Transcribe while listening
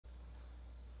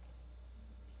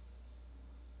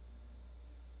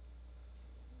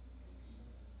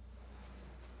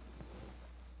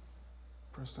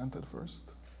presented first.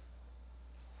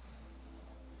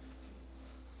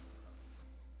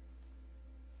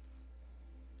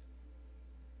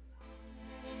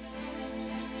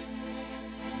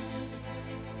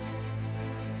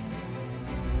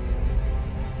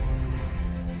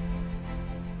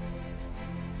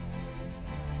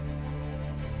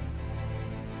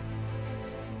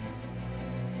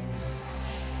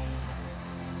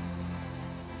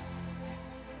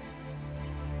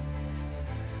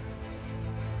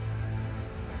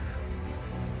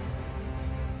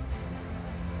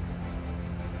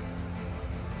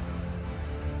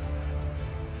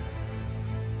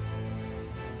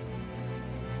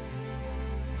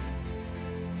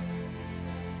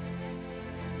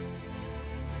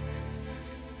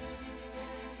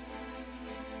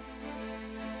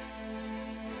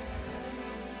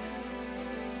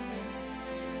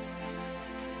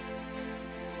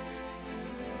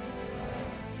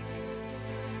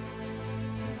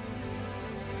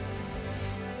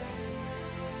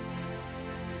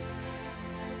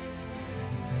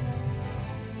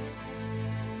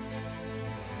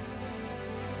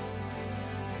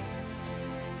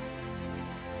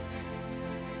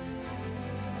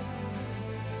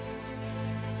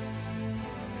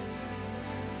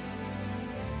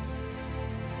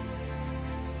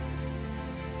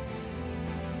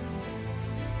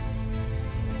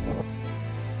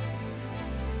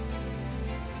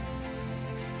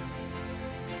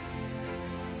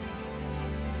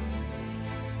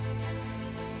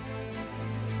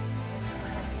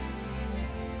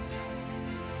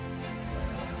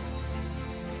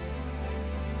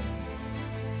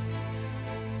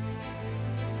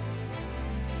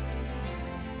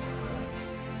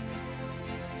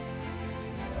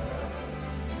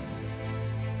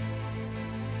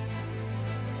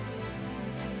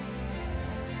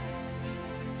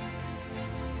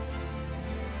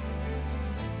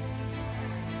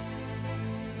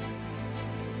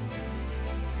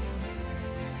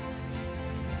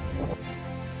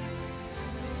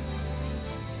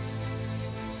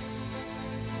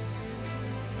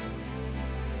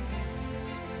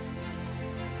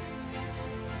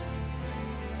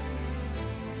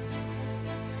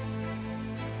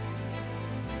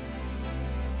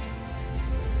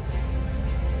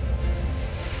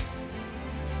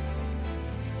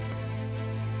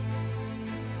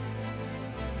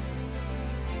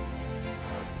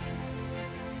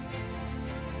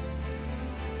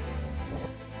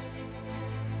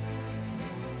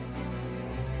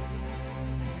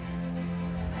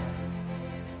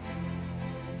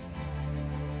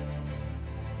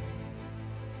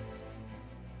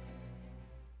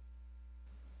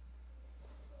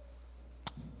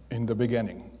 In the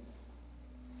beginning.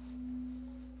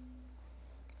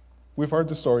 We've heard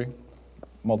the story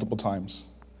multiple times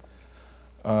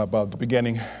about the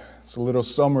beginning. It's a little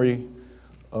summary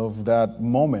of that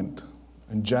moment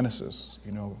in Genesis,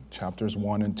 chapters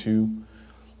 1 and 2,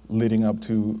 leading up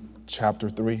to chapter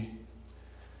 3.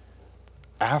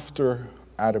 After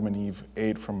Adam and Eve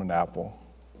ate from an apple,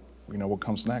 we know what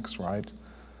comes next, right?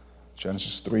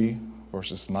 Genesis 3,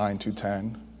 verses 9 to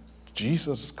 10.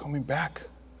 Jesus is coming back.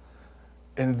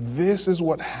 And this is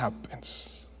what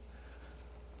happens.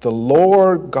 The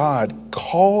Lord God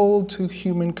called to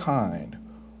humankind,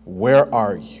 "Where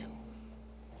are you?"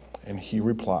 And he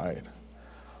replied,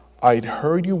 "I'd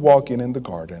heard you walking in the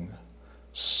garden,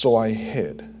 so I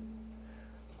hid.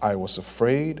 I was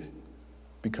afraid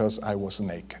because I was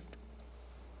naked."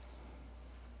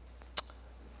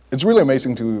 It's really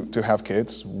amazing to have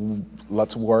kids.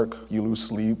 Lots of work, you lose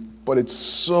sleep, but it's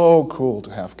so cool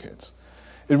to have kids.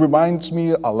 It reminds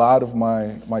me a lot of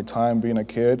my time being a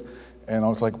kid, and I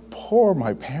was like, poor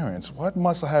my parents. What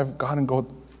must I have gotten go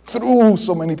through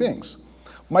so many things?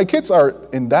 My kids are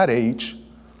in that age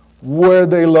where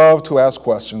they love to ask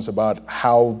questions about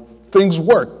how things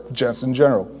work, just in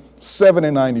general. 7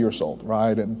 and 9 years old,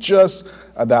 right? And just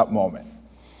at that moment.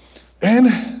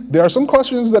 And there are some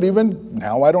questions that even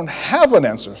now I don't have an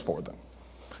answer for them.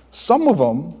 Some of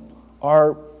them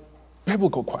are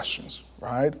biblical questions,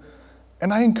 right?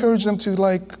 And I encourage them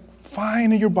to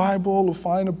find in your Bible or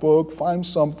find a book, find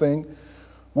something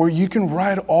where you can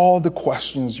write all the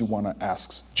questions you want to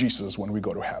ask Jesus when we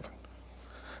go to heaven.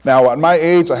 Now, at my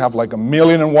age, I have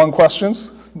 1,000,001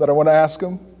 questions that I want to ask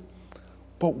him.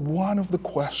 But one of the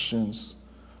questions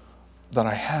that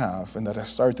I have and that I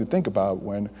started to think about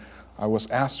when I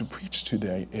was asked to preach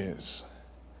today is,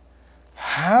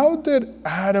 how did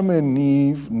Adam and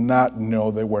Eve not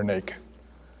know they were naked?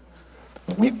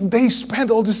 They spent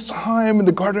all this time in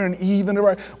the Garden of Eden.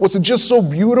 Was it just so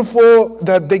beautiful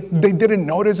that they didn't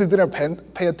notice, they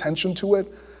didn't pay attention to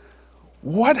it?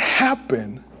 what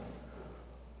happened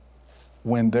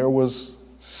when there was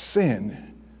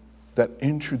sin that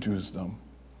introduced them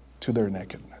to their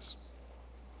nakedness?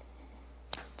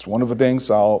 It's one of the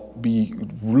things I'll be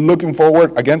looking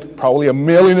forward, again, probably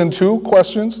 1,000,002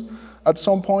 questions at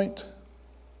some point.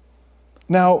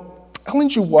 Now, Ellen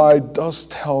G. White does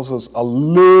tells us a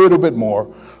little bit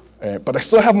more, but I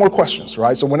still have more questions,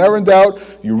 right? So whenever in doubt,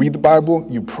 you read the Bible,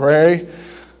 you pray.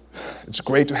 It's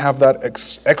great to have that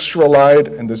extra light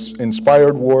and this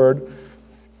inspired word.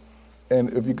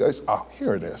 And if you guys,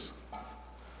 here it is.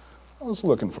 I was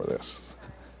looking for this.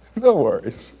 No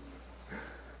worries.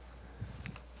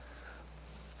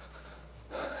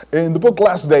 In the book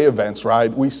Last Day Events,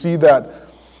 right, we see that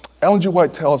Ellen G.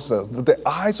 White tells us that the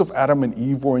eyes of Adam and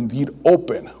Eve were indeed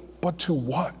open, but to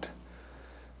what?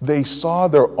 They saw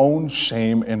their own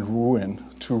shame and ruin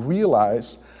to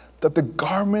realize that the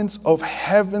garments of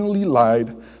heavenly light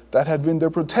that had been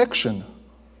their protection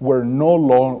were no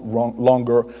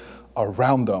longer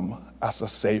around them as a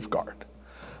safeguard.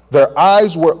 Their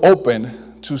eyes were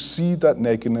open to see that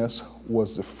nakedness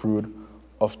was the fruit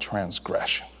of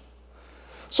transgression.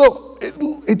 So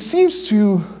it seems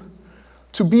to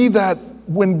be that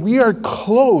when we are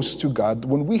close to God,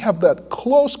 when we have that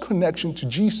close connection to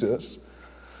Jesus,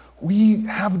 we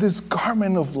have this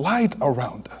garment of light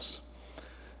around us.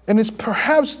 And it's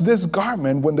perhaps this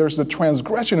garment, when there's the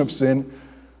transgression of sin,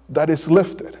 that is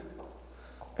lifted.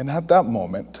 And at that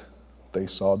moment, they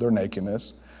saw their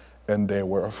nakedness and they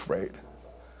were afraid.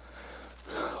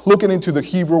 Looking into the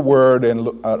Hebrew word and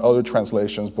at other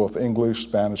translations, both English,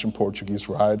 Spanish, and Portuguese,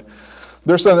 right?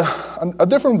 There's a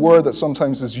different word that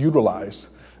sometimes is utilized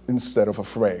instead of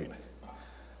afraid,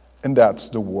 and that's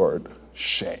the word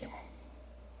shame.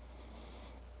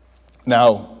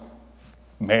 Now,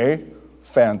 May,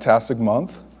 fantastic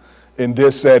month. In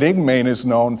this setting, May is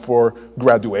known for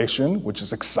graduation, which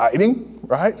is exciting,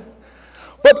 right?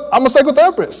 But I'm a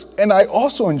psychotherapist, and I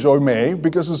also enjoy May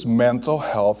because it's Mental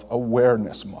Health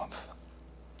Awareness Month.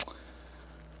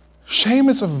 Shame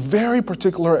is a very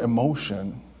particular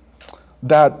emotion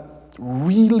that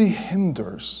really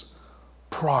hinders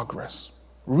progress,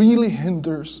 really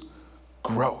hinders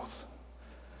growth.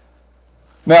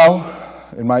 Now,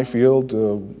 in my field,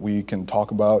 we can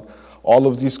talk about all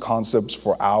of these concepts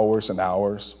for hours and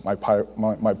hours. My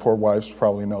poor wife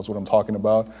probably knows what I'm talking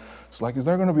about. It's like, is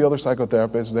there going to be other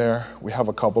psychotherapists there? We have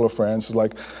a couple of friends. It's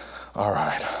like, all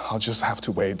right, I'll just have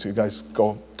to wait till you guys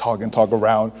go talk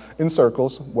around in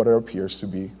circles, what it appears to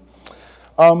be.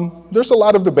 There's a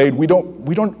lot of debate. We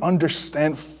don't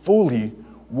understand fully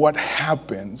what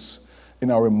happens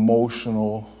in our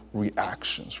emotional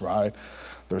reactions, right?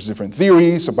 There's different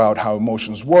theories about how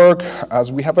emotions work.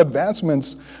 As we have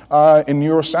advancements in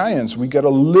neuroscience, we get a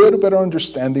little better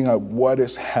understanding of what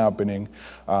is happening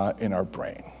in our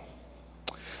brain.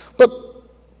 But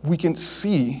we can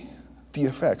see the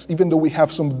effects, even though we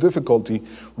have some difficulty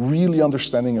really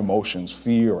understanding emotions,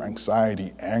 fear,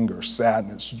 anxiety, anger,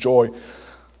 sadness, joy,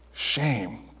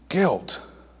 shame, guilt.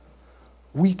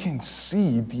 We can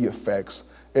see the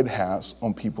effects it has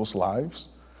on people's lives,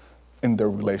 in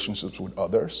their relationships with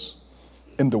others,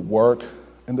 in the work,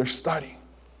 in their study.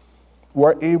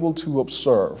 We're able to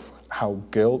observe how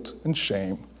guilt and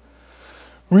shame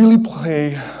really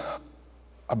play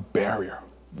a barrier,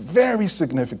 very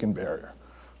significant barrier,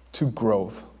 to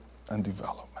growth and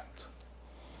development.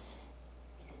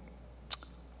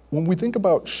 When we think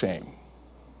about shame,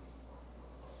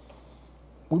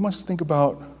 we must think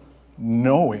about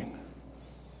knowing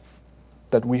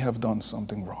that we have done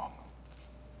something wrong.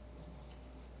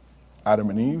 Adam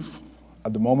and Eve,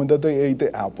 at the moment that they ate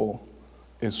the apple,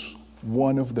 is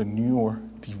one of the newer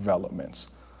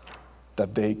developments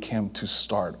that they came to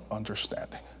start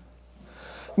understanding.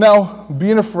 Now,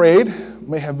 being afraid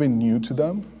may have been new to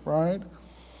them, right?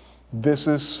 This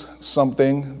is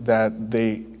something that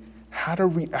they had a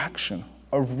reaction,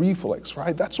 a reflex,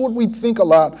 right? That's what we think a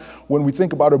lot when we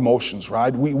think about emotions,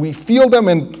 right? We feel them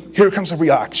and here comes a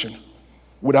reaction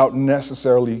without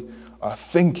necessarily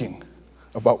thinking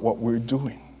about what we're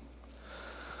doing.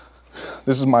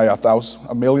 This is my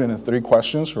 1,000,003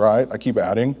 questions, right? I keep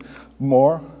adding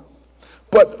more.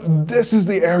 But this is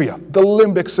the area, the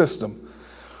limbic system.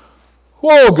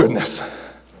 Oh, goodness.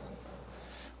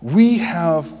 We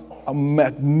have a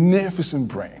magnificent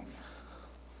brain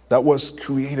that was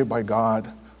created by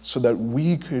God so that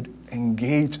we could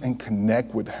engage and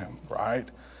connect with Him, right?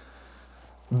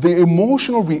 The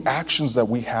emotional reactions that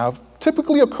we have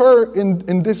typically occur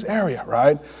in this area,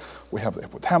 right? We have the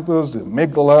hippocampus, the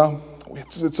amygdala.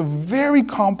 It's a very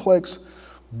complex,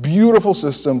 beautiful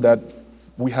system that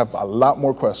we have a lot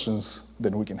more questions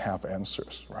than we can have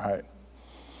answers, right?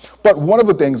 But one of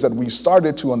the things that we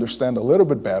started to understand a little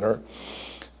bit better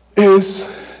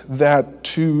is that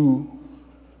to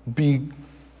be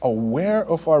aware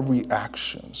of our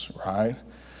reactions, right?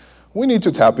 We need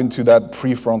to tap into that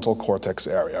prefrontal cortex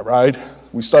area, right?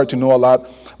 We start to know a lot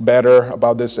better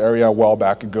about this area a while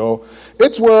back ago.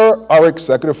 It's where our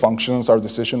executive functions, our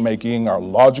decision making, our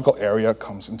logical area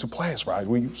comes into place, right?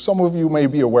 Some of you may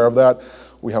be aware of that.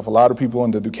 We have a lot of people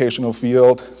in the educational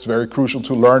field. It's very crucial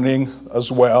to learning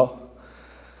as well.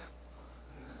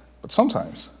 But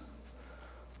sometimes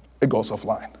it goes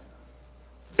offline.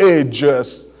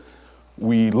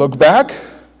 We look back,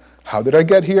 how did I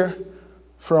get here?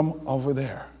 From over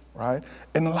there, right?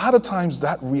 And a lot of times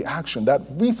that reaction, that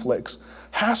reflex,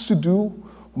 has to do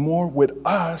more with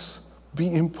us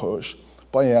being pushed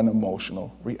by an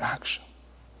emotional reaction.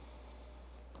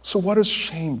 So what does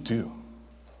shame do?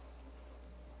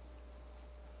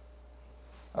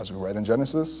 As we read in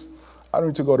Genesis, I don't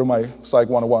need to go to my Psych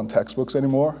 101 textbooks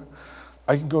anymore.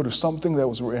 I can go to something that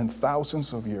was written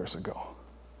thousands of years ago.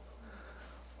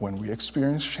 When we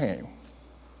experience shame,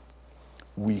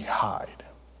 we hide.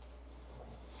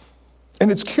 And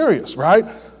it's curious, right?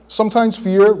 Sometimes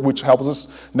fear, which helps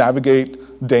us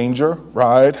navigate danger,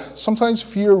 right? Sometimes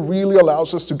fear really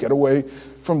allows us to get away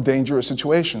from dangerous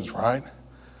situations, right?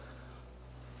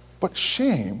 But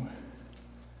shame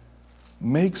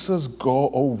makes us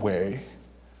go away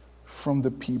from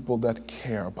the people that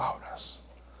care about us,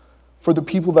 for the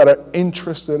people that are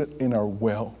interested in our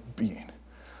well-being.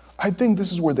 I think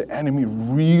this is where the enemy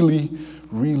really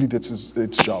did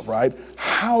its job, right?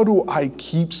 How do I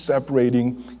keep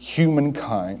separating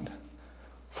humankind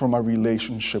from our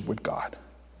relationship with God,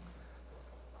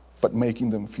 but making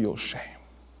them feel shame?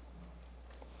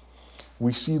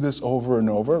 We see this over and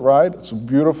over, right? It's a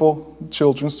beautiful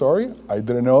children's story. I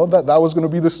didn't know that was going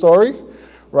to be the story,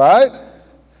 right?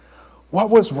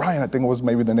 What was Ryan? I think it was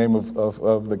maybe the name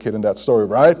of the kid in that story,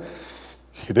 right?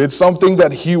 He did something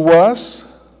that he was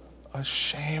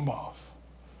ashamed of.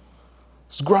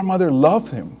 His grandmother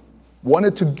loved him,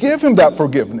 wanted to give him that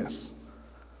forgiveness,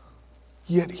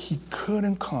 yet he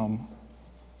couldn't come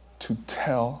to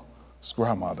tell his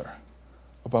grandmother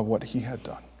about what he had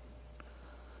done.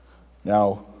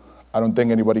 Now, I don't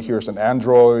think anybody here is an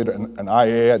android, an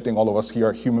IA. I think all of us here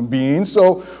are human beings,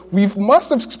 so we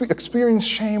must have experienced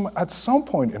shame at some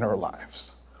point in our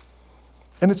lives.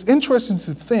 And it's interesting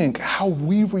to think how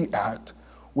we react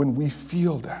when we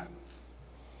feel that.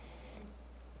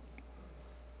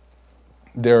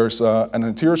 There's an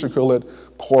anterior cingulate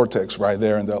cortex right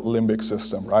there in the limbic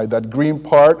system, right? That green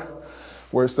part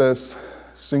where it says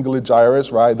cingulate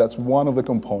gyrus, right? That's one of the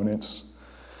components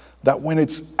that when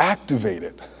it's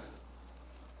activated,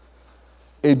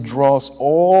 it draws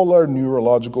all our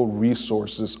neurological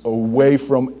resources away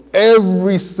from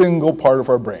every single part of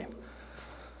our brain.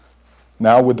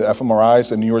 Now with the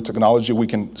fMRIs and newer technology, we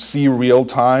can see real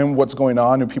time what's going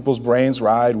on in people's brains,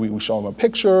 right? We show them a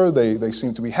picture, they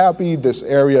seem to be happy, this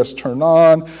area is turned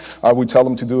on. We tell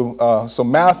them to do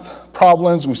some math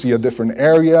problems, we see a different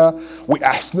area. We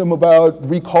ask them about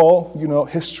recall,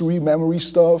 history, memory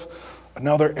stuff.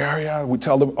 Another area, we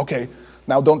tell them, okay,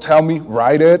 now don't tell me,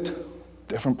 write it.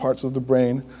 Different parts of the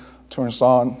brain turns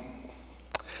on.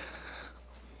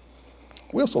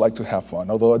 We also like to have fun,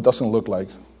 although it doesn't look like,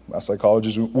 as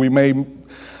psychologists, we may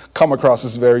come across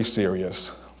as very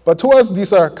serious. But to us,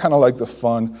 these are kind of like the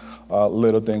fun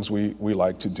little things we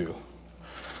like to do.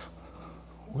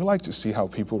 We like to see how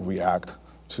people react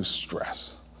to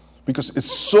stress because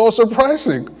it's so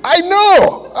surprising. I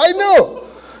know.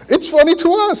 It's funny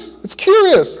to us. It's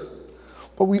curious.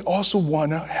 But we also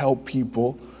want to help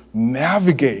people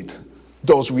navigate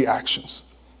those reactions.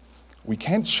 We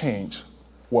can't change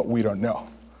what we don't know.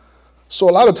 So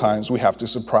a lot of times we have to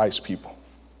surprise people.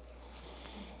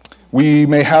 We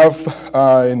may have,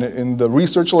 in the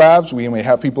research labs, we may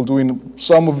have people doing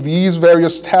some of these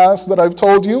various tasks that I've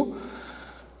told you.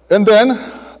 And then,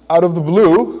 out of the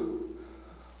blue,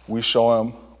 we show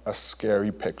them a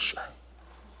scary picture,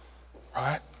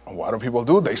 right? And what do people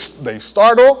do? They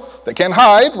startle, they can't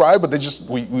hide, right? But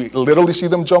we literally see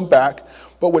them jump back.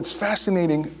 But what's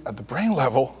fascinating at the brain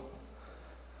level,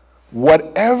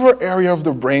 whatever area of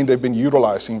the brain they've been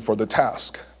utilizing for the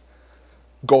task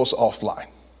goes offline.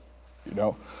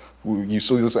 You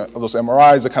see those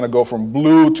MRIs that kind of go from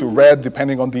blue to red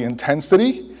depending on the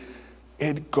intensity.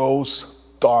 It goes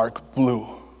dark blue.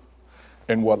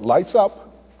 And what lights up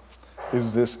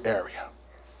is this area,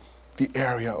 the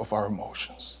area of our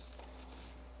emotions.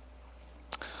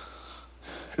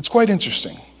 It's quite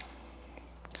interesting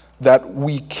that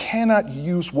we cannot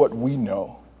use what we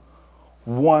know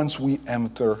once we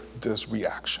enter this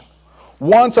reaction.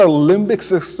 Once our limbic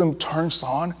system turns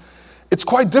on, it's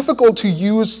quite difficult to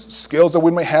use skills that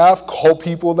we may have, call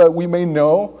people that we may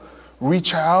know,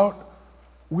 reach out.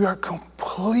 We are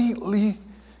completely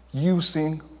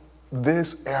using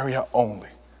this area only.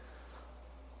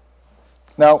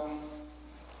 Now,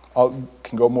 I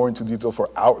can go more into detail for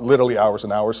literally hours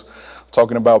and hours,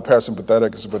 talking about parasympathetic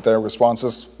and sympathetic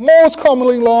responses, most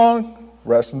commonly along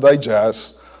rest and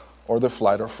digest, or the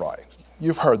flight or fright.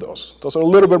 You've heard those. Those are a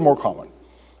little bit more common,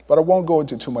 but I won't go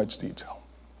into too much detail.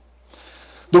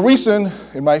 The reason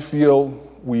in my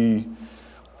field we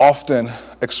often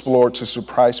explore to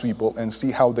surprise people and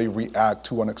see how they react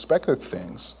to unexpected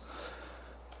things,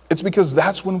 it's because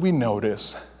that's when we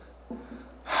notice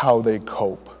how they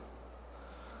cope.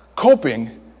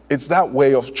 Coping is that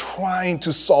way of trying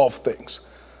to solve things.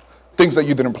 Things that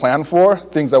you didn't plan for,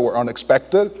 things that were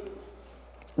unexpected.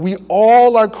 We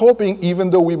all are coping even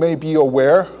though we may be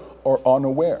aware or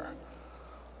unaware.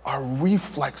 Our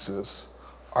reflexes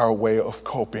are a way of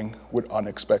coping with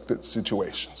unexpected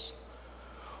situations.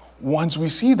 Once we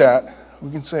see that,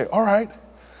 we can say, all right,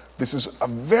 this is a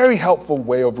very helpful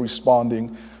way of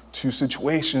responding to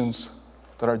situations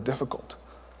that are difficult,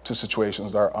 to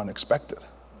situations that are unexpected,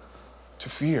 to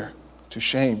fear, to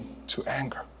shame, to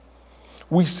anger.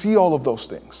 We see all of those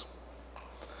things.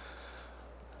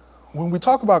 When we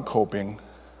talk about coping,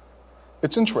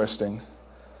 it's interesting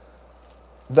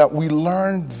that we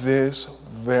learn this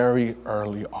very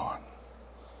early on.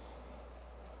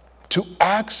 To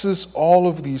access all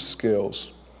of these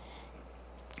skills,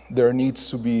 there needs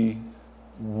to be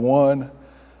one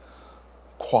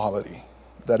quality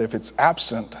that if it's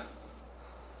absent,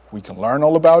 we can learn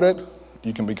all about it,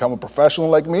 you can become a professional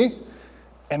like me,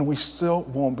 and we still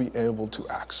won't be able to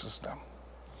access them.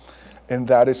 And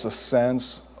that is a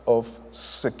sense of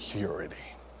security,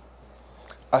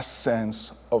 a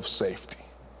sense of safety.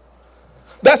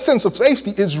 That sense of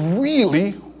safety is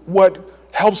really what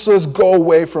helps us go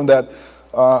away from that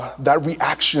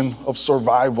reaction of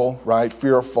survival, right?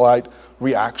 Fear or flight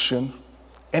reaction.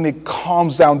 And it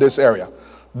calms down this area.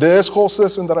 This whole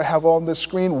system that I have on this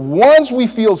screen, once we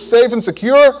feel safe and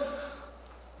secure,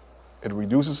 it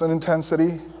reduces in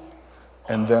intensity,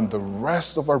 and then the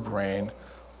rest of our brain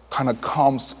kind of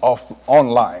comes off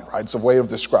online, right? It's a way of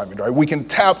describing it, right? We can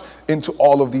tap into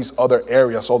all of these other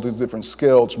areas, all these different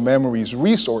skills, memories,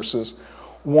 resources,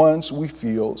 once we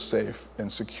feel safe and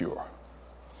secure.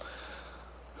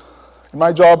 In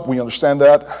my job, we understand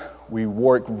that. We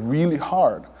work really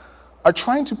hard at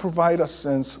trying to provide a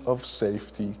sense of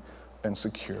safety and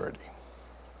security.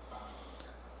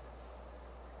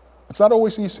 It's not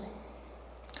always easy.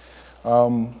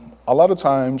 A lot of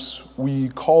times we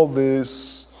call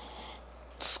this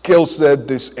skill set,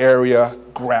 this area,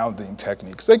 grounding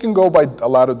techniques. They can go by a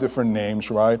lot of different names,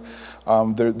 right?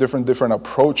 There are different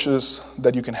approaches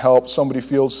that you can help somebody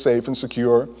feel safe and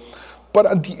secure. But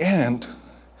at the end,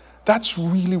 that's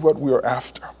really what we are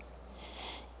after.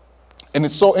 And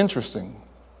it's so interesting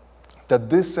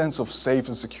that this sense of safe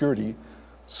and security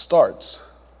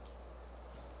starts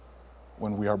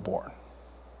when we are born.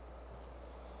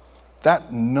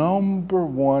 That number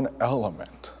one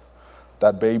element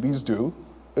that babies do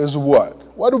is what?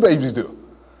 What do babies do?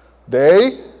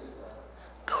 They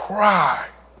cry.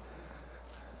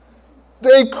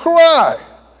 They cry.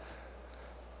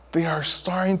 They are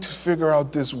starting to figure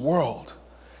out this world,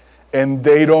 and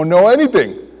they don't know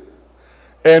anything.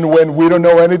 And when we don't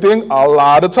know anything, a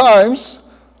lot of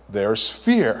times, there's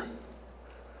fear.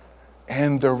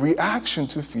 And the reaction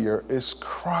to fear is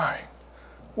crying.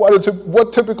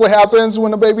 What typically happens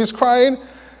when a baby's crying?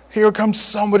 Here comes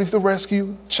somebody to the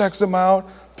rescue, checks them out,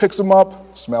 picks them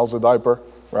up, smells the diaper,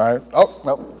 right? Oh,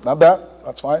 no, not that.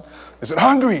 That's fine. Is it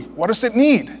hungry? What does it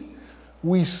need?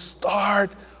 We start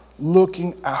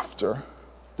looking after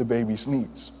the baby's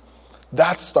needs.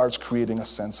 That starts creating a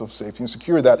sense of safety and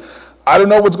security that I don't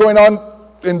know what's going on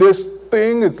in this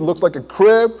thing. It looks like a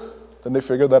crib. Then they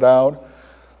figure that out.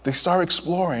 They start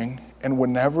exploring, and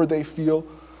whenever they feel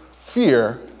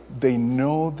fear, they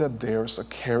know that there's a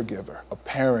caregiver, a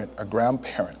parent, a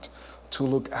grandparent to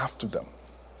look after them.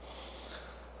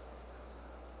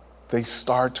 They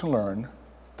start to learn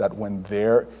that when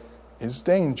there is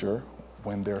danger,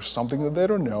 when there's something that they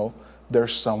don't know,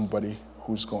 there's somebody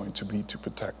who's going to be to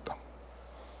protect them.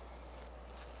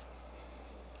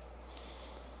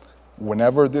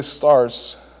 Whenever this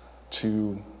starts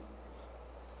to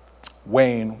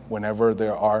wane, whenever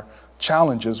there are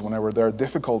challenges, whenever there are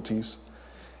difficulties,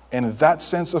 and that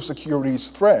sense of security is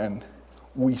threatened,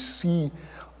 we see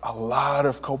a lot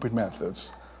of coping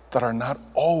methods that are not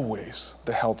always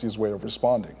the healthiest way of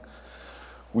responding.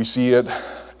 We see it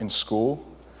in school.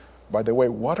 By the way,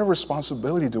 what a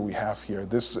responsibility do we have here in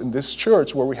this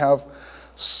church where we have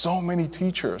so many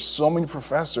teachers, so many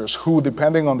professors who,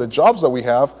 depending on the jobs that we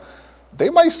have, they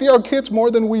might see our kids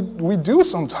more than we do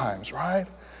sometimes, right?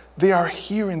 They are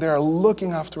hearing, they are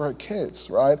looking after our kids,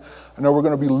 right? I know we're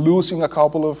going to be losing a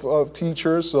couple of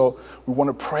teachers, so we want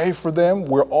to pray for them.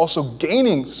 We're also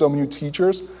gaining some new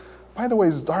teachers. By the way,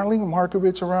 is Darlene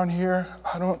Markovich around here?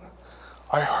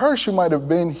 I heard she might have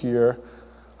been here.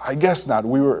 I guess not.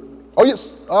 Oh,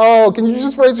 yes. Oh, can you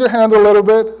just raise your hand a little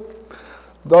bit?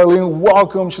 Darlene,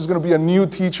 welcome. She's going to be a new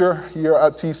teacher here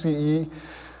at TCE.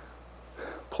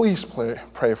 Please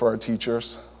pray for our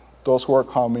teachers, those who are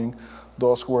coming,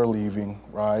 those who are leaving,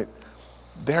 right?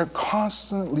 They're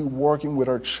constantly working with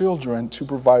our children to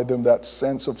provide them that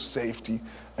sense of safety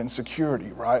and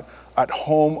security, right? At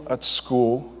home, at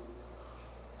school,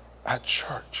 at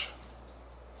church.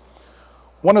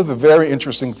 One of the very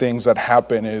interesting things that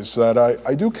happen is that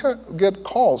I do get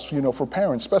calls, for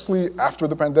parents, especially after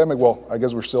the pandemic. Well, I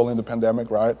guess we're still in the pandemic,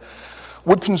 right?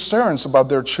 With concerns about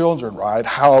their children, right?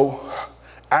 How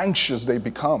anxious they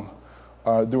become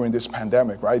during this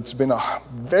pandemic, right? It's been a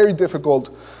very difficult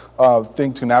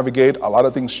thing to navigate. A lot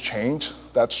of things change.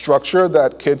 That structure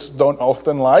that kids don't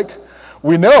often like,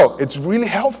 we know it's really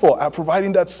helpful at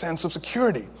providing that sense of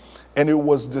security. And it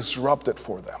was disrupted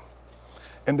for them.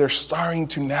 And they're starting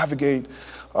to navigate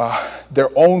their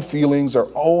own feelings, their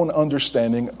own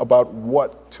understanding about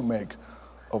what to make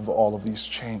of all of these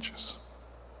changes.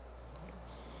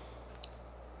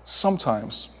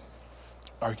 Sometimes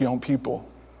our young people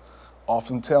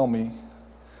often tell me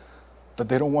that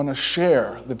they don't want to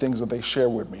share the things that they share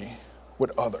with me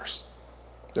with others,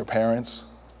 their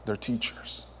parents, their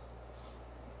teachers.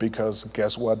 Because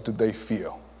guess what do they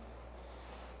feel?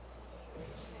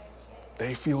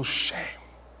 They feel shame.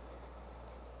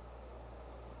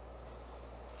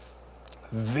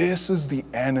 This is the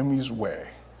enemy's way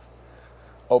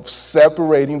of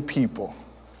separating people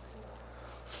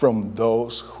from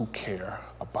those who care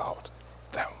about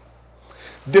them.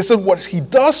 This is what he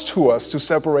does to us to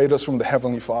separate us from the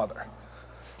Heavenly Father.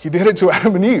 He did it to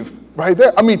Adam and Eve, right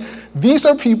there. I mean, these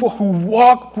are people who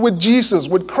walked with Jesus,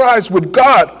 with Christ, with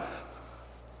God.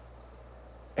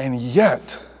 And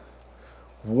yet,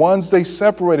 once they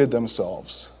separated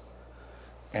themselves,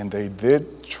 and they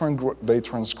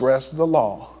transgressed the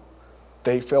law,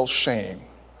 they felt shame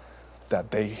that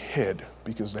they hid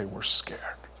because they were scared.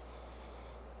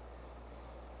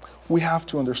 We have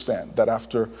to understand that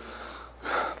after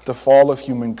the fall of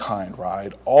humankind,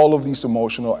 right, all of these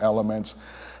emotional elements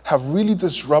have really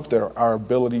disrupted our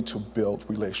ability to build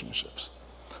relationships.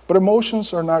 But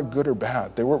emotions are not good or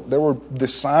bad. They were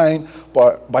designed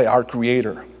by our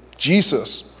Creator.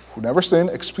 Jesus, who never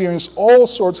sinned, experienced all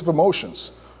sorts of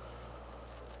emotions.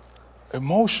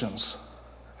 Emotions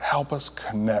help us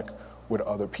connect with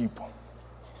other people.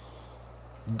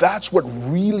 That's what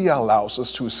really allows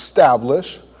us to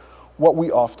establish what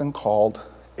we often called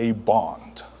a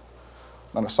bond.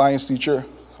 I'm a science teacher.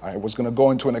 I was going to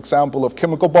go into an example of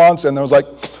chemical bonds, and I was like,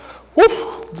 whoop,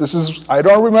 I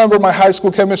don't remember my high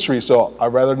school chemistry, so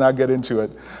I'd rather not get into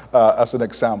it as an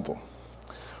example.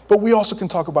 But we also can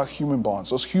talk about human bonds,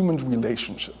 those human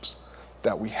relationships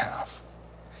that we have.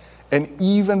 And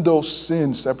even though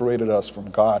sin separated us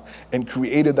from God and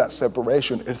created that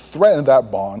separation, it threatened that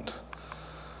bond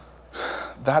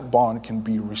can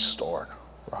be restored,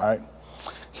 right?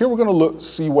 Here we're going to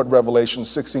see what Revelation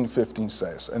 16:15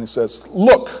 says. And it says,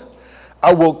 "Look,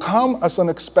 I will come as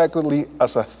unexpectedly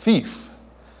as a thief,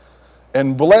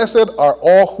 and blessed are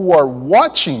all who are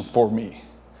watching for me,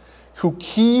 who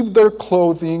keep their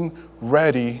clothing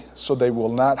ready so they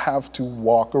will not have to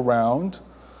walk around,"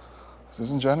 this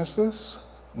is in Genesis,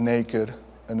 "naked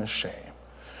and ashamed."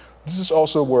 This is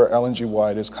also where Ellen G.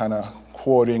 White is kind of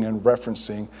quoting and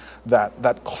referencing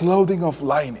that clothing of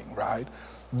lining, right?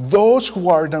 Those who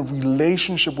are in a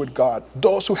relationship with God,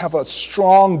 those who have a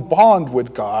strong bond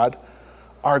with God,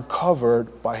 are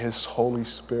covered by His Holy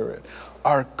Spirit,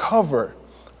 are covered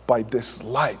by this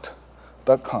light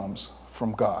that comes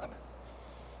from God.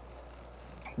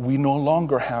 We no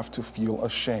longer have to feel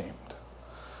ashamed.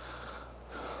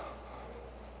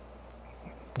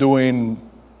 Doing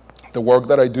the work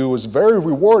that I do is very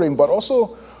rewarding, but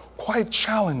also quite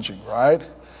challenging, right?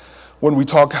 When we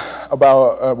talk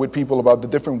about with people about the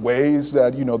different ways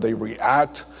that they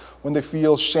react when they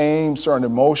feel shame, certain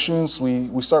emotions,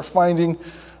 we start finding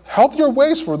healthier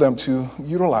ways for them to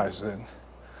utilize it.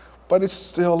 But it's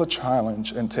still a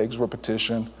challenge and takes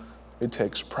repetition. It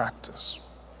takes practice.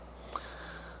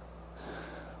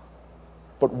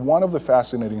 But one of the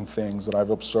fascinating things that I've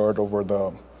observed over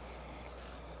the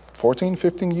 14,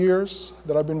 15 years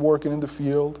that I've been working in the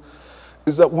field,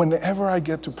 is that whenever I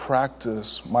get to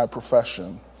practice my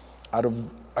profession out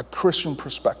of a Christian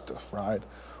perspective, right?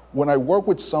 When I work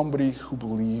with somebody who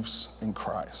believes in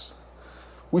Christ,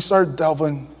 we start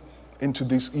delving into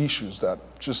these issues that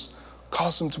just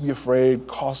cause them to be afraid,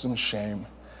 cause them shame.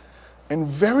 And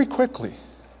very quickly,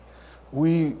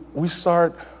 we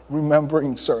start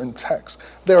remembering certain texts.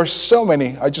 There are so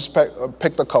many. I just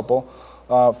picked a couple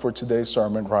for today's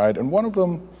sermon, right? And one of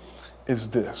them is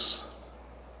this,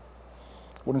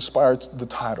 what inspired the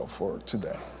title for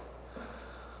today.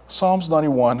 Psalms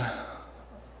 91,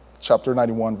 chapter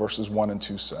 91, verses 1 and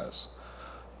 2 says,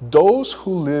 "Those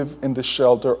who live in the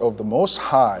shelter of the Most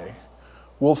High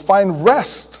will find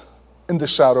rest in the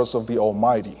shadows of the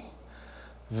Almighty.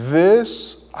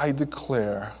 This I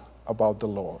declare about the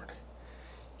Lord.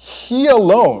 He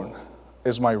alone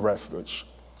is my refuge,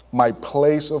 my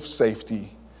place of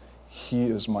safety. He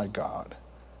is my God,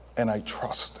 and I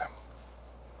trust him."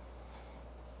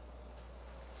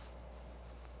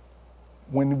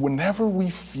 Whenever we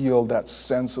feel that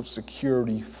sense of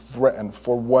security threatened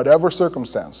for whatever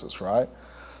circumstances, right?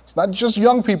 It's not just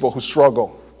young people who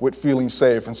struggle with feeling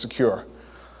safe and secure.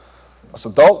 As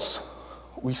adults,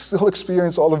 we still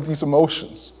experience all of these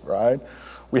emotions, right?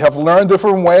 We have learned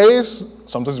different ways.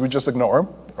 Sometimes we just ignore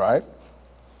them, right?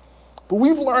 But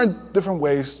we've learned different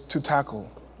ways to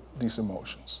tackle these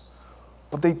emotions.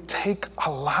 But they take a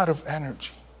lot of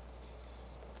energy.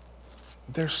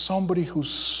 There's somebody who's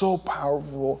so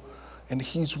powerful and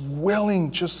he's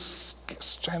willing, just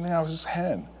extending out his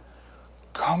hand.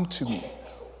 Come to me.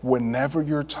 Whenever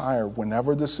you're tired,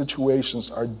 whenever the situations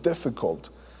are difficult,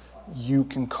 you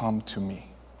can come to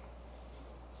me.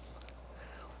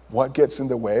 What gets in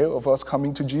the way of us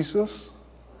coming to Jesus?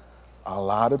 A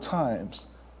lot of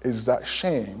times is that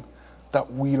shame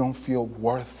that we don't feel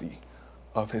worthy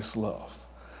of his love.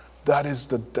 That is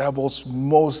the devil's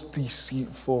most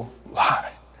deceitful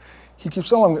lie. He keeps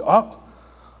telling me,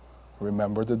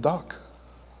 remember the duck.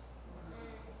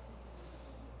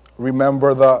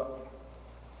 Remember the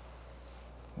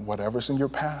whatever's in your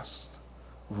past.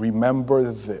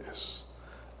 Remember this.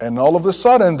 And all of a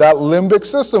sudden, that limbic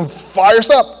system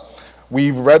fires up.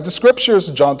 We've read the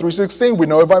scriptures, John 3:16. We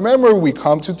know it by memory. We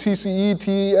come to TCE,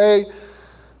 TEA.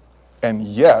 And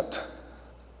yet,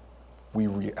 we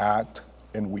react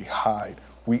and we hide.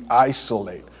 We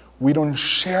isolate. We don't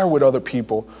share with other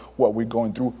people what we're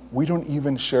going through. We don't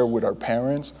even share with our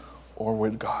parents or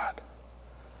with God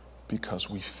because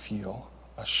we feel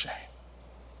ashamed.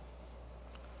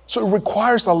 So it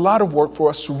requires a lot of work for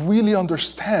us to really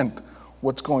understand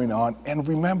what's going on and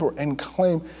remember and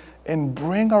claim and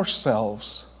bring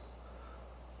ourselves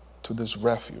to this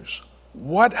refuge.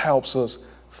 What helps us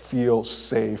feel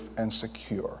safe and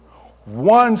secure?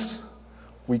 Once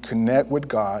we connect with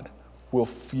God, we'll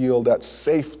feel that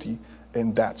safety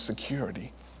and that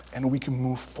security, and we can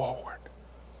move forward.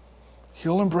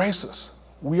 He'll embrace us.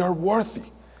 We are worthy.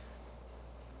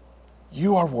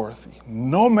 You are worthy.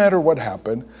 No matter what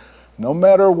happened, no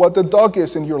matter what the dog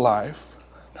is in your life,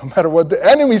 no matter what the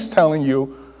enemy's telling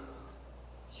you,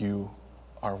 you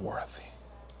are worthy.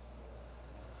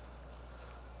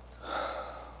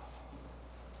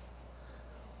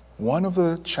 One of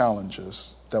the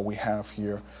challenges that we have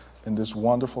here in this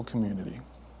wonderful community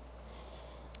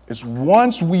is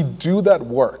once we do that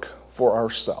work for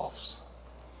ourselves,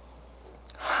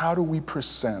 how do we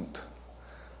present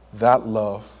that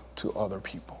love to other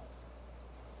people?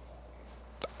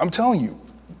 I'm telling you,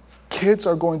 kids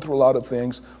are going through a lot of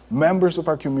things. Members of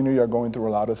our community are going through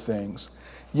a lot of things.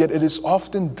 Yet it is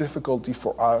often difficulty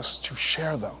for us to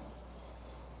share them.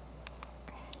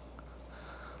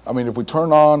 I mean, if we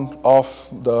turn off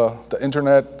the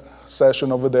internet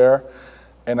session over there,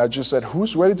 and I just said,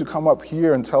 who's ready to come up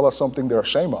here and tell us something they're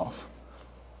ashamed of?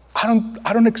 I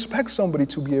don't expect somebody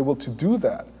to be able to do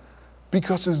that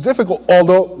because it's difficult,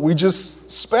 although we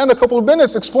just spent a couple of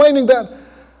minutes explaining that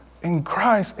in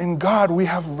Christ, in God, we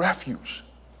have refuge.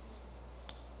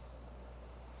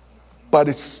 But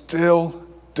it's still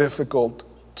difficult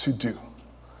to do.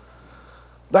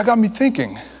 That got me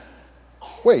thinking,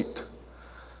 wait,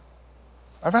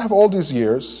 I've had all these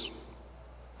years,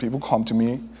 people come to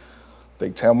me,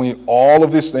 they tell me all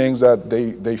of these things that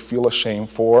they feel ashamed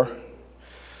for.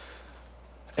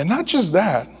 And not just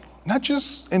that, not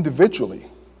just individually,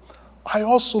 I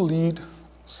also lead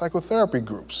psychotherapy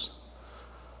groups.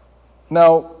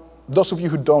 Now, those of you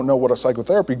who don't know what a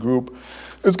psychotherapy group,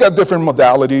 it's got different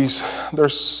modalities.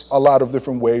 There's a lot of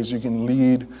different ways you can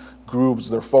lead groups.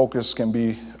 Their focus can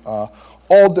be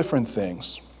all different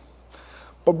things.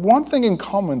 But one thing in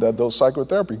common that those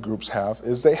psychotherapy groups have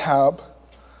is they have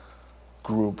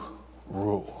group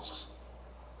rules.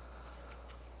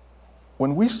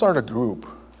 When we start a group,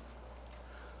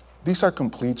 these are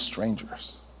complete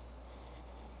strangers.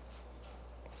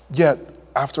 Yet,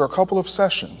 after a couple of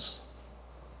sessions,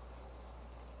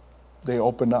 they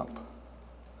open up.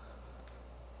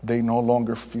 They no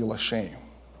longer feel ashamed.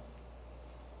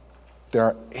 They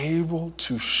are able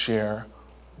to share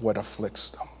what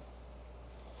afflicts them.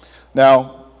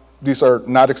 Now, these are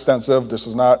not extensive.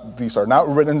 These are not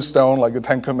written in stone like the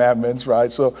Ten Commandments,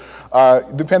 right? So,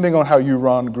 depending on how you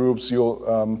run groups,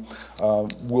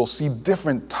 we'll see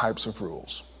different types of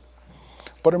rules.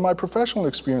 But in my professional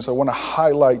experience, I want to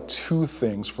highlight two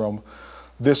things from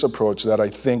this approach that I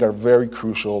think are very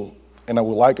crucial, and I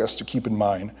would like us to keep in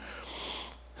mind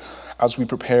as we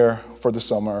prepare for the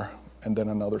summer and then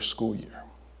another school year.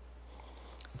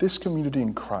 This community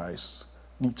in Christ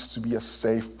needs to be a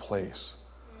safe place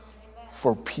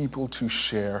for people to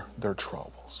share their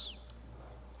troubles.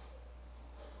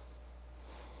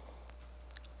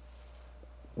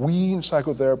 We in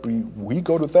psychotherapy, we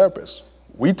go to therapists.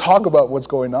 We talk about what's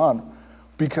going on,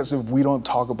 because if we don't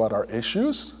talk about our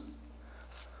issues,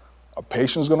 a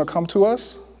patient's going to come to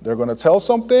us, they're going to tell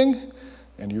something,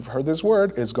 and you've heard this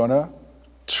word, it's going to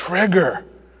trigger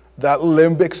that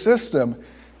limbic system.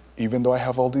 Even though I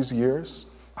have all these years,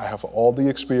 I have all the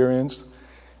experience,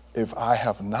 if I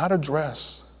have not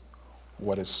addressed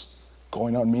what is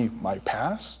going on me, my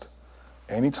past,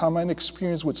 anytime I'm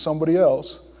experienced with somebody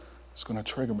else, it's going to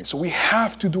trigger me. So we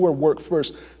have to do our work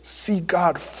first. Seek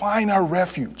God, find our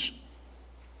refuge.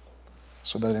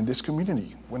 So that in this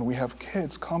community, when we have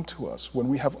kids come to us, when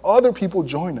we have other people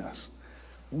join us,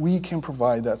 we can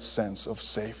provide that sense of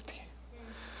safety.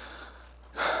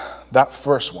 That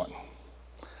first one.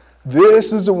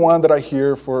 This is the one that I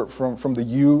hear from the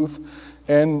youth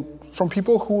and from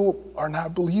people who are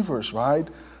not believers, right?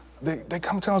 They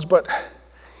come to us, but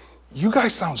you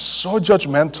guys sound so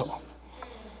judgmental.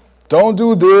 Don't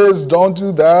do this, don't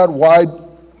do that. Why?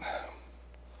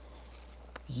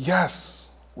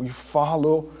 Yes, we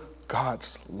follow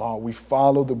God's law. We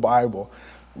follow the Bible.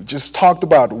 We just talked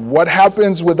about what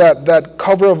happens with that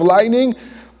cover of lightning,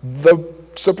 the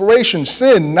separation,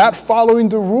 sin, not following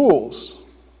the rules.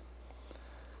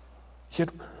 Yet,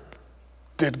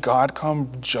 did God come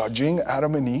judging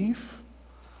Adam and Eve?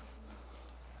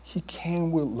 He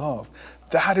came with love.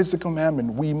 That is the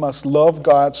commandment. We must love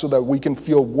God so that we can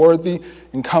feel worthy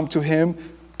and come to Him,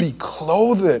 be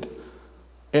clothed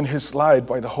in His light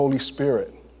by the Holy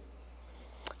Spirit.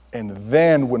 And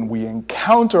then when we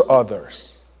encounter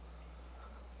others,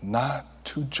 not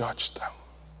to judge them.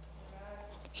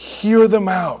 Hear them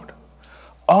out.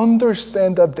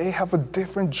 Understand that they have a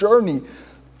different journey.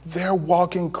 Their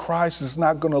walk in Christ is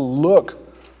not going to look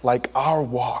like our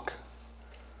walk.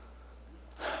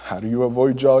 How do you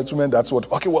avoid judgment?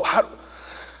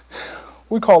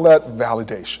 We call that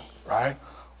validation, right?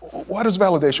 What does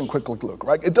validation quickly look,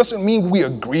 right? It doesn't mean we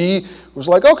agree. It was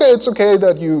like, okay, it's okay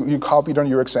that you copied on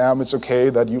your exam. It's okay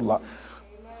that you lied.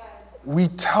 We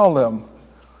tell them,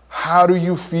 how do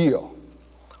you feel?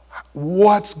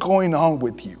 What's going on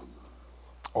with you?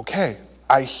 Okay,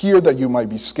 I hear that you might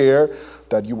be scared,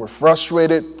 that you were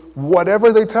frustrated.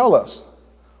 Whatever they tell us,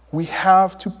 we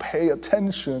have to pay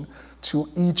attention to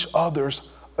each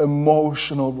other's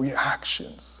emotional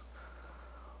reactions.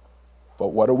 But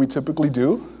what do we typically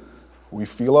do? We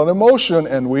feel an emotion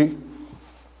and we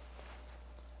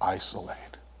isolate.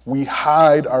 We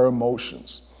hide our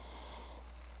emotions.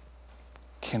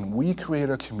 Can we create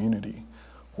a community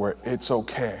where it's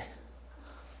okay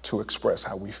to express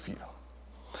how we feel?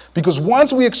 Because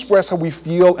once we express how we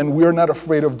feel and we're not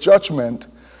afraid of judgment,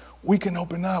 we can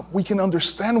open up, we can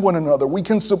understand one another, we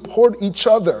can support each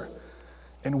other,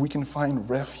 and we can find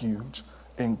refuge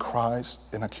in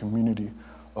Christ, in a community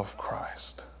of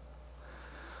Christ.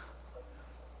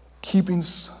 Keeping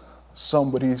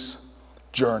somebody's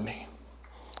journey,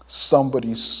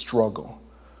 somebody's struggle,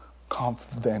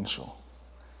 confidential.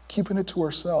 Keeping it to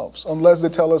ourselves, unless they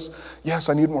tell us, yes,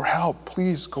 I need more help,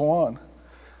 please go on.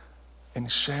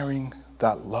 And sharing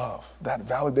that love, that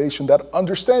validation, that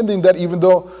understanding that even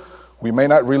though we may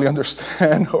not really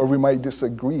understand or we might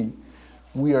disagree,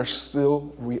 we are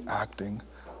still reacting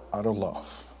out of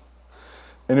love.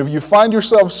 And if you find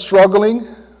yourself struggling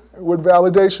with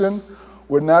validation,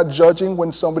 with not judging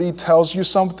when somebody tells you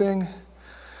something,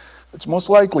 it's most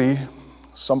likely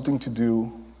something to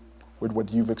do with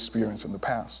what you've experienced in the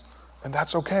past. And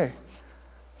that's okay.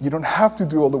 You don't have to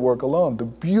do all the work alone. The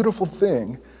beautiful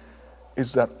thing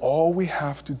is that all we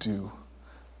have to do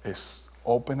is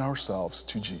open ourselves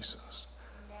to Jesus.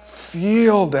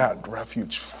 Feel that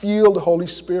refuge. Feel the Holy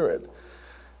Spirit.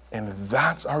 And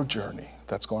that's our journey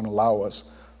that's going to allow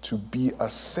us to be a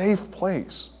safe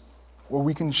place where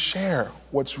we can share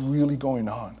what's really going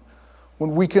on,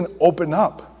 when we can open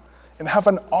up and have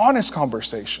an honest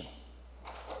conversation.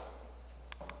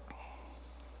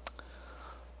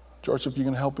 George, if you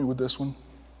can help me with this one.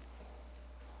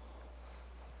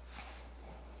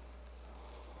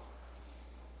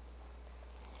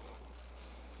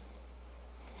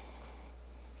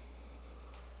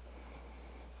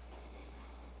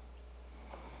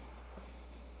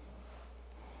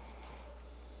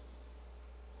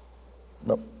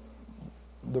 Nope,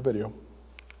 the video.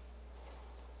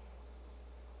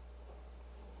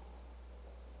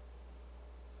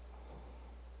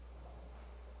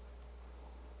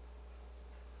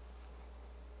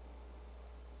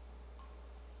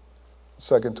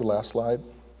 Second to last slide.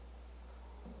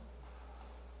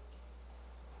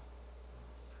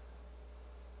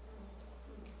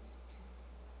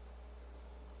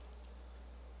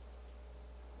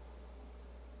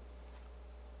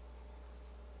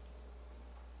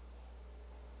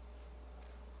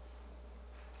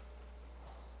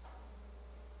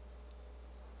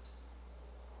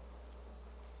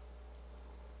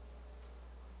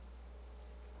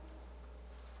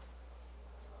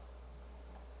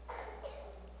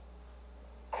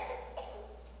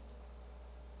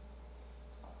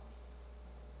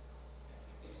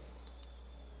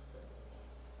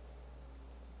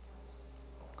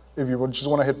 If you would just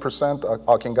want to hit percent,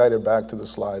 I can guide it back to the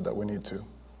slide that we need to. There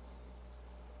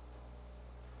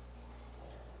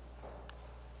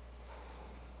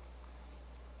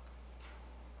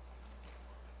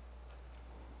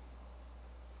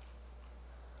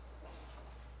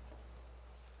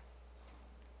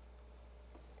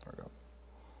we go.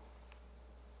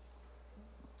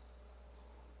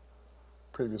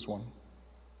 Previous one.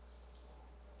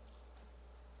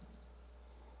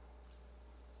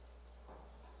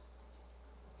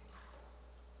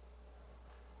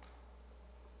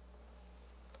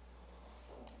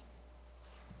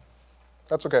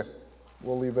 That's okay.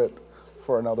 We'll leave it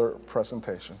for another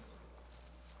presentation.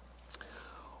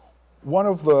 One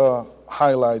of the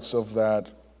highlights of that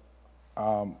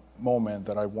moment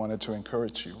that I wanted to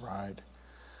encourage you, right,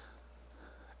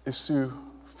 is to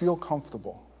feel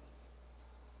comfortable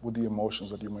with the emotions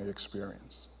that you may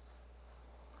experience.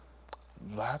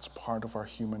 That's part of our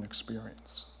human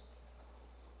experience.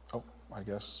 Oh, I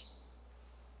guess.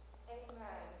 Amen.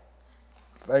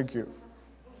 Thank you.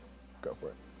 Go for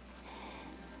it.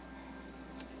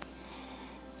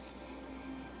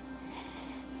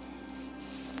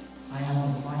 I am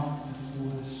the light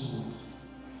before the sword,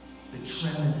 the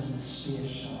tremors in the spear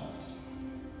shaft.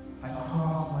 I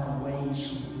craft my ways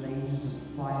from blazes of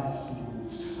fire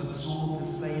storms, absorb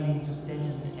the failings of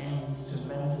deadened ends to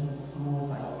render the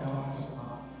floors I dance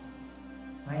upon.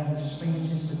 I am the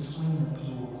spaces between the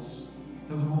claws,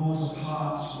 the roars of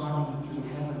hearts running through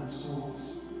heaven's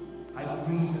halls. I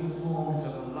breathe the forms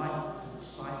of light and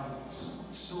silence,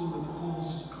 still the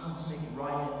course of cosmic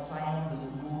riots. I am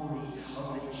the glory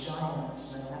of the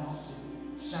giants,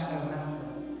 Nisim,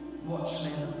 Sagomatha,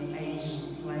 watchmen of the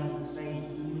ancient plains. They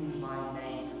yield my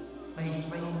name, made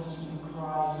famous through the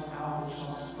cries of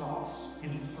albatross flocks,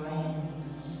 inflamed in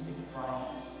Pacific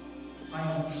fires. I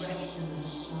am dressed in the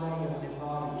spray of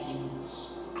Nevada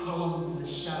jewels, clothed in the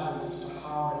shadows of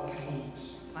Sahara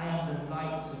caves. I am the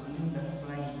light of lunar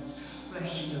flames,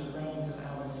 fleshing the veins of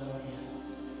Amazonia.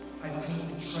 I paint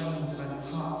the trains of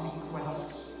Antarctic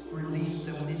quests, release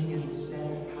the Midian to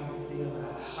desert Pantheon.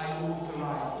 I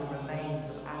authorize the remains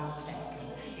of Aztec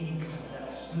and Inca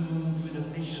that bloom through the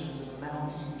visions of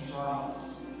mountain tribes.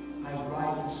 I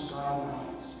ride the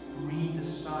skylines, read the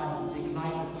signs,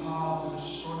 ignite the paths of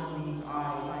astronomy's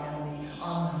eyes. I am the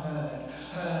unheard,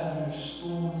 heard in the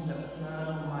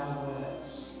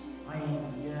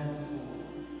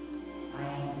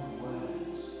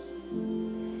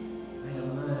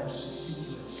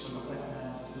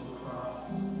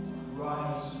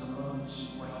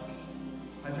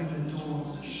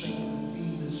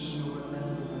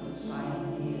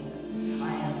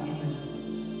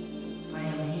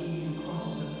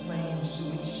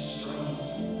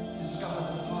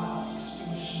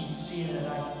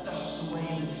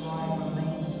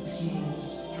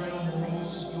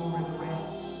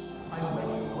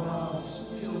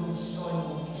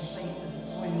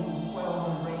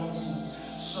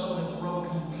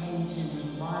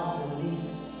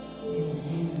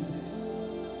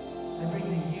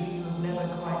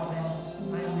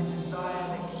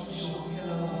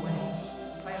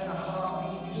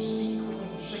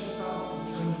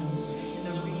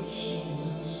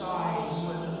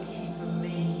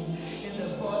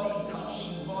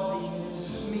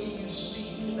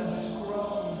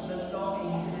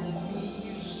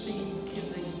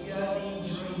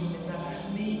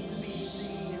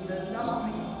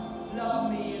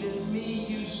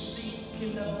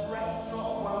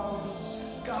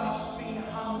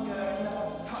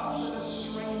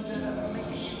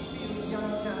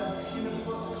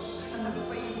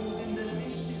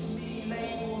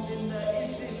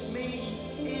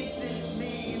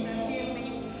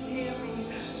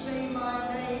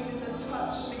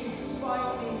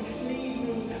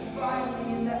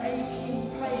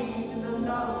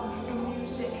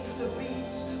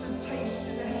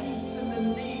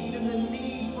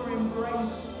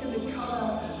voice, in the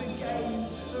color, the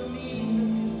gaze, the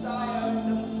meaning, the desire,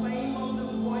 in the flame of the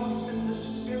voice, and the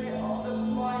spirit of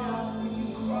the fire. When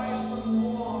you cry for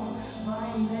more,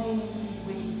 my name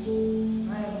we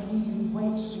weep. I am he who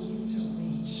waits for you to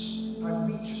reach. I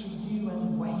reach for you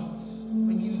and wait.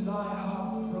 When you lie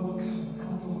half broken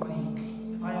and awake,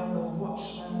 I am the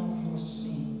watchman of your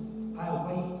sleep. I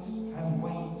wait and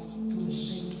wait till the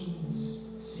shakings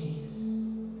cease.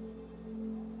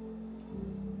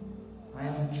 I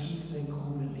am the truth they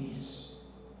call release.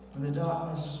 When the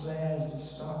darkness flares and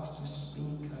starts to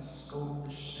speak, I scold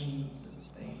the shades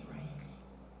of daybreak.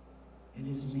 It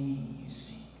is me you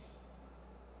seek.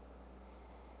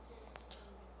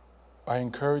 I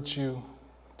encourage you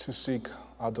to seek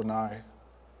Adonai,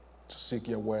 to seek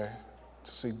Yahweh,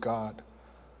 to seek God,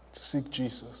 to seek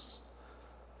Jesus.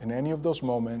 In any of those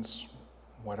moments,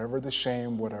 whatever the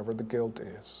shame, whatever the guilt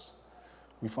is,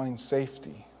 we find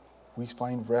safety, we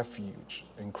find refuge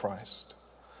in Christ.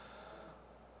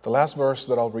 The last verse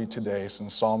that I'll read today is in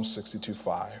Psalm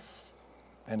 62:5,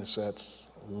 and it says,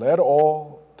 "Let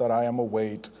all that I am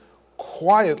await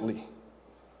quietly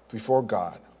before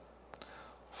God,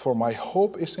 for my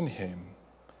hope is in him.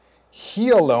 He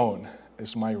alone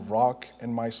is my rock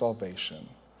and my salvation,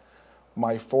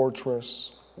 my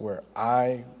fortress where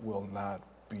I will not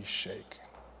be shaken."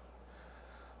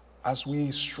 As we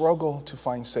struggle to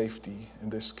find safety in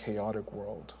this chaotic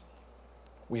world,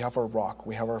 we have our rock,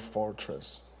 we have our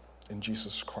fortress in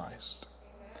Jesus Christ.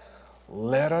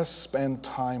 Let us spend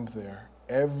time there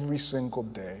every single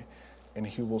day, and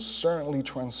he will certainly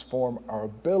transform our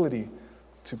ability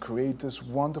to create this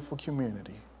wonderful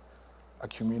community, a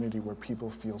community where people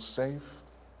feel safe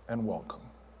and welcome.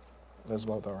 Let's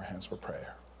bow our hands for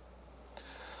prayer.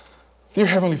 Dear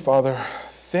Heavenly Father,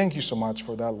 thank you so much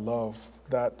for that love,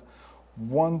 that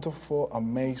wonderful,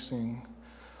 amazing,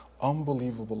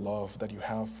 unbelievable love that you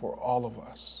have for all of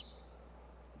us.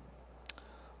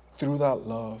 Through that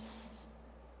love,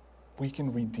 we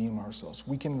can redeem ourselves.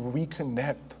 We can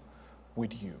reconnect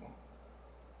with you.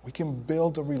 We can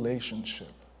build a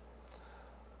relationship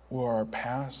where our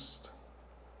past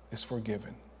is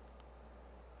forgiven.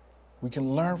 We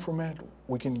can learn from it.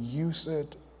 We can use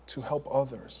it to help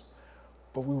others,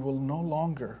 but we will no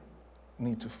longer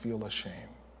need to feel ashamed.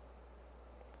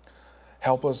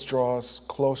 Help us draw us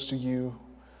close to you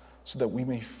so that we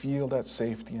may feel that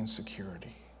safety and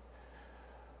security.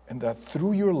 And that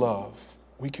through your love,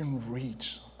 we can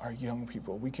reach our young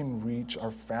people. We can reach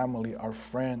our family, our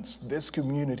friends, this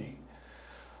community,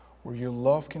 where your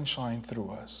love can shine through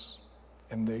us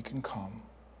and they can come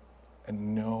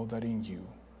and know that in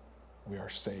you we are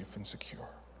safe and secure.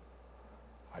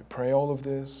 I pray all of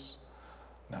this,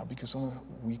 not because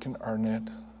we can earn it,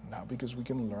 not because we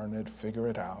can learn it, figure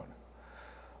it out,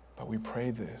 but we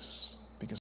pray this